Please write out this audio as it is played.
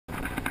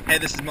Hey,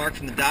 this is Mark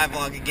from the Dive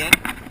Log again.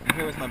 I'm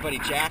here with my buddy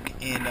Jack,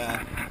 and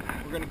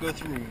we're going to go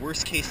through a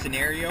worst case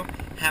scenario,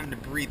 having to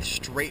breathe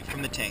straight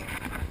from the tank.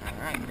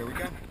 Alright, here we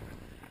go.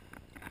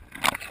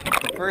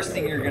 The first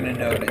thing you're going to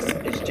notice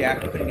is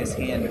Jack putting his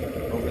hand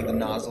over the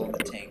nozzle of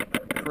the tank,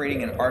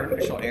 creating an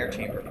artificial air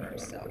chamber for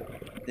himself.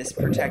 This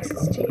protects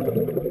his teeth.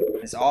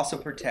 This also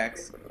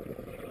protects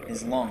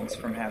his lungs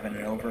from having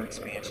an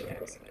overexpansion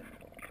accident.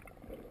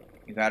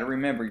 You got to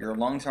remember, your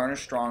lungs aren't as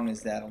strong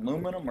as that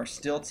aluminum or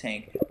steel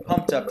tank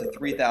pumped up to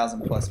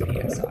 3,000 plus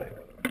psi.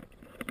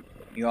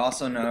 You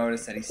also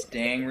notice that he's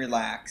staying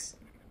relaxed,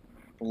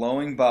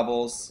 blowing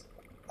bubbles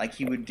like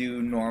he would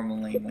do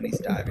normally when he's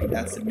diving.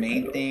 That's the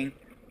main thing.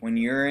 When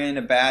you're in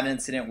a bad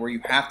incident where you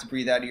have to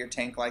breathe out of your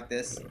tank like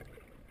this,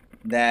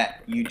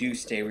 that you do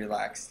stay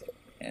relaxed,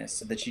 and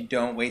so that you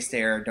don't waste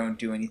air or don't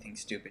do anything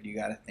stupid. You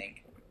got to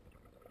think.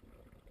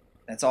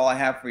 That's all I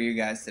have for you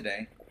guys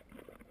today.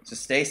 So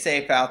stay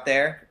safe out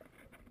there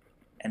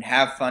and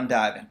have fun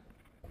diving.